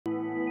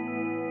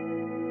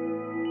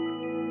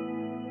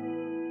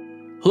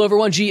Hello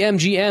everyone,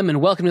 GM, and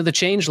welcome to the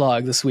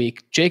Changelog this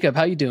week. Jacob,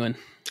 how you doing?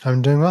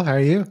 I'm doing well. How are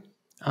you?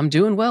 I'm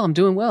doing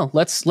well.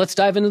 Let's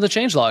dive into the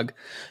changelog.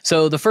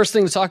 So the first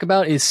thing to talk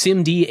about is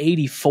SIMD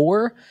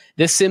 84.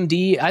 This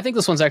SIMD, I think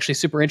this one's actually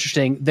super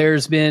interesting.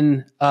 There's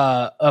been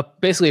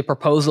basically a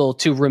proposal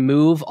to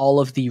remove all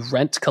of the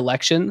rent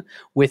collection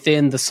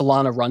within the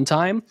Solana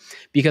runtime,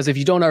 because if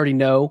you don't already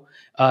know,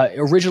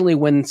 originally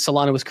when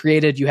Solana was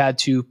created, you had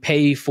to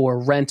pay for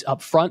rent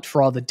up front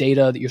for all the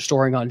data that you're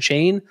storing on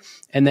chain,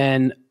 and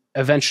then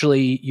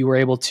eventually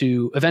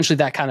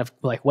that kind of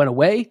like went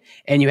away,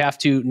 and you have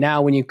to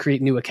now, when you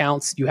create new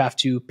accounts, you have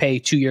to pay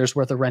 2 years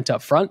worth of rent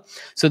up front.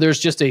 So there's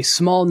just a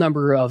small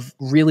number of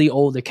really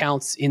old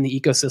accounts in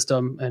the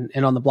ecosystem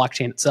and on the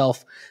blockchain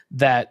itself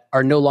that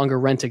are no longer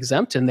rent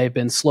exempt, and they've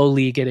been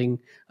slowly getting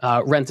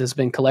rent has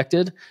been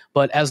collected.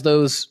 But as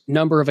those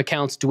number of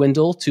accounts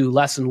dwindle to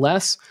less and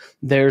less,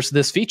 there's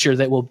this feature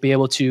that will be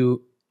able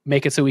to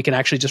make it so we can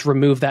actually just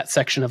remove that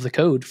section of the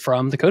code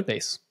from the code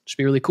base. Which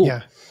would be really cool.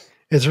 Yeah.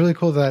 It's really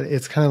cool that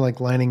it's kind of like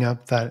lining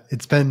up that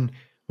it's been,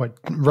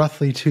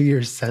 roughly 2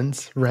 years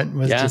since rent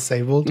was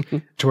disabled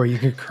to where you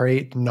could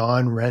create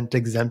non-rent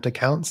exempt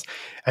accounts.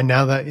 And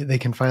now that they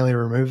can finally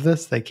remove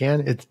this, they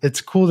can.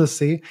 It's cool to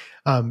see.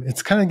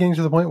 It's kind of getting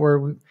to the point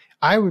where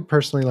I would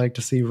personally like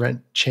to see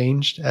rent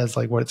changed as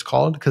like what it's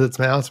called, because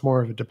it's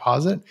more of a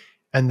deposit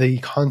and the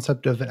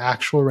concept of an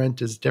actual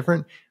rent is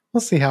different.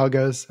 We'll see how it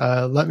goes.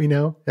 Let me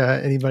know,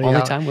 anybody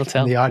Only out time will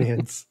tell. in the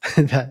audience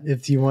that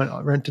if you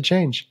want rent to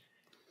change.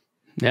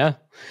 Yeah.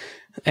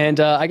 And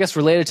I guess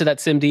related to that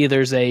SIMD,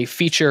 there's a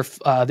feature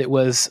that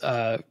was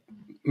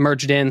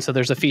merged in. So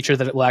there's a feature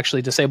that it will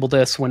actually disable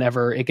this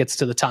whenever it gets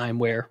to the time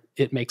where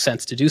it makes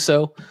sense to do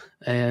so.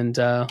 And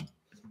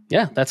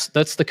that's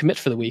the commit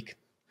for the week.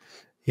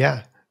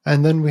 Yeah.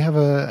 And then we have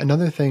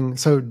another thing.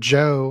 So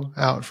Joe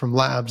out from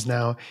Labs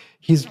now,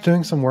 he's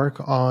doing some work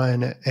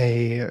on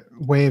a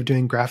way of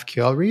doing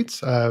GraphQL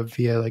reads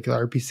via like the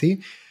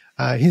RPC.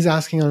 He's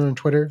asking on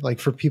Twitter, like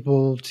for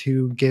people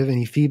to give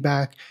any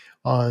feedback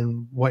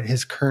on what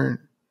his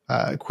current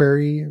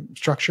query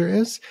structure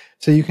is.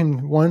 So you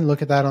can, one,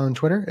 look at that on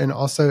Twitter. And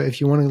also, if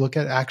you want to look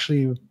at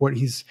actually what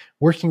he's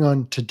working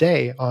on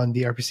today on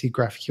the RPC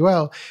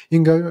GraphQL, you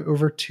can go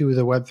over to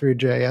the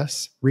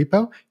Web3.js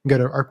repo and go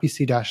to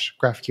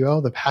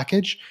RPC-GraphQL, the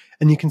package,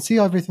 and you can see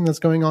everything that's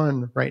going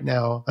on right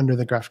now under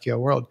the GraphQL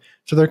world.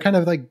 So they're kind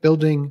of like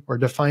building or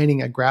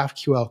defining a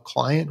GraphQL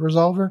client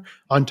resolver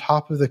on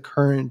top of the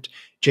current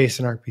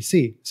JSON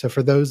RPC. So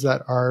for those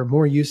that are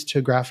more used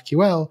to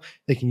GraphQL,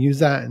 they can use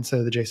that instead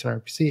of the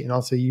JSON RPC. And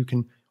also you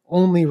can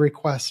only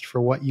request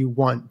for what you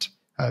want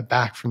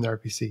back from the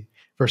RPC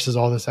versus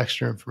all this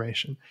extra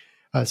information.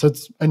 So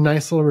it's a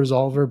nice little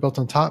resolver built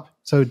on top.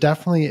 So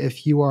definitely,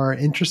 if you are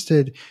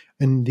interested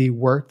in the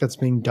work that's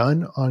being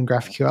done on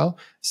GraphQL,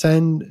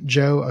 send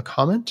Joe a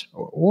comment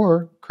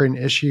or create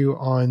an issue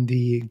on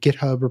the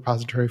GitHub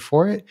repository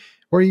for it,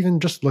 or even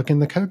just look in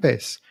the code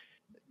base.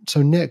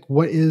 So Nick,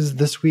 what is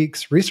this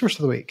week's resource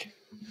of the week?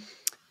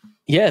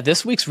 Yeah,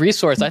 this week's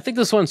resource, I think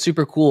this one's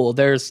super cool.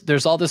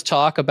 There's all this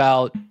talk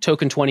about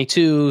token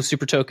 22,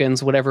 super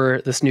tokens,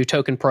 whatever this new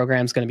token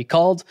program is going to be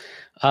called.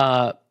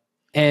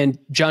 And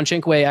John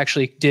Chinkway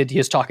actually did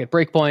his talk at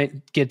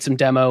Breakpoint, get some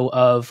demo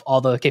of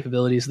all the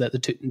capabilities that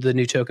the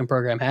new token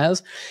program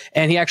has.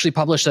 And he actually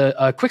published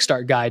a quick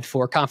start guide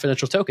for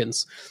confidential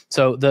tokens.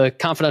 So the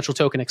confidential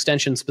token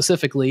extension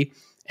specifically,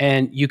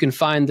 and you can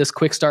find this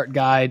quick start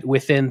guide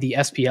within the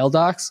SPL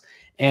docs.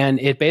 And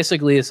it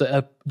basically is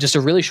just a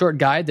really short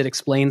guide that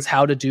explains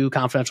how to do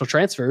confidential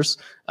transfers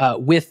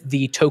with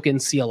the token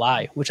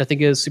CLI, which I think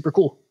is super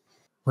cool.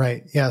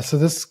 Right. Yeah. So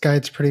this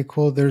guide's pretty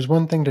cool. There's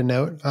one thing to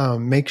note.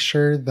 Make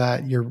sure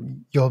that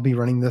you'll be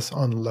running this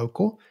on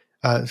local,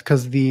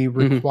 because the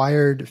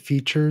required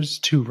features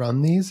to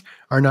run these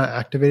are not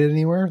activated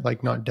anywhere,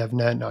 like not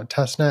DevNet, not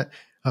testnet.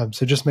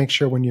 So just make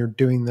sure when you're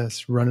doing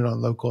this, run it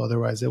on local.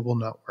 Otherwise, it will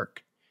not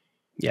work.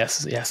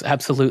 Yes,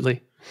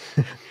 absolutely.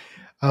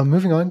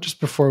 Moving on, just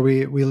before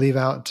we leave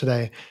out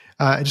today,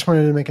 I just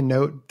wanted to make a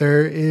note.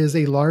 There is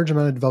a large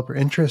amount of developer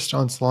interest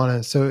on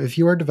Solana. So if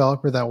you are a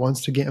developer that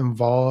wants to get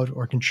involved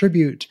or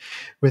contribute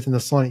within the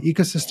Solana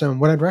ecosystem,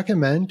 what I'd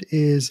recommend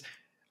is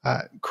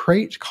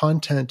create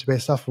content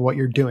based off of what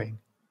you're doing.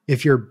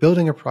 If you're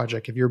building a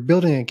project, if you're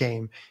building a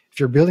game, if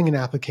you're building an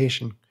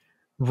application,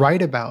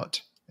 write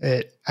about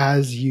it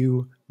as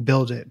you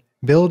build it.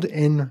 Build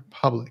in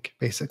public,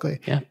 basically.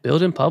 Yeah,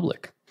 build in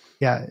public.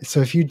 Yeah.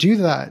 So if you do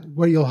that,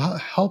 what you'll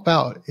help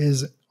out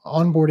is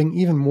onboarding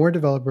even more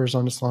developers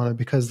onto Solana,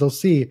 because they'll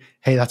see,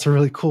 hey, that's a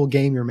really cool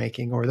game you're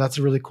making, or that's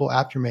a really cool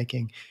app you're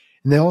making.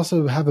 And they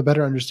also have a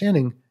better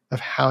understanding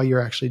of how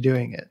you're actually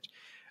doing it.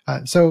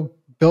 So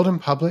build in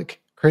public,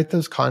 create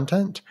those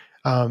content.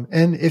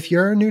 And if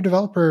you're a new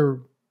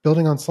developer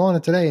building on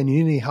Solana today and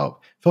you need any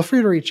help, feel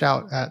free to reach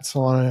out at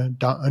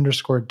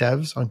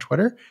Solana_devs on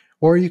Twitter,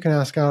 or you can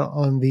ask out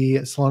on the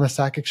Solana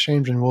Stack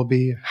Exchange and we'll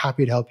be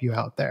happy to help you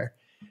out there.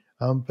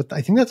 But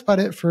I think that's about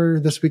it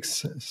for this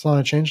week's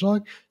Solana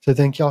Changelog. So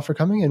thank you all for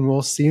coming, and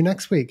we'll see you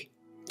next week.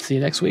 See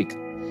you next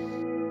week.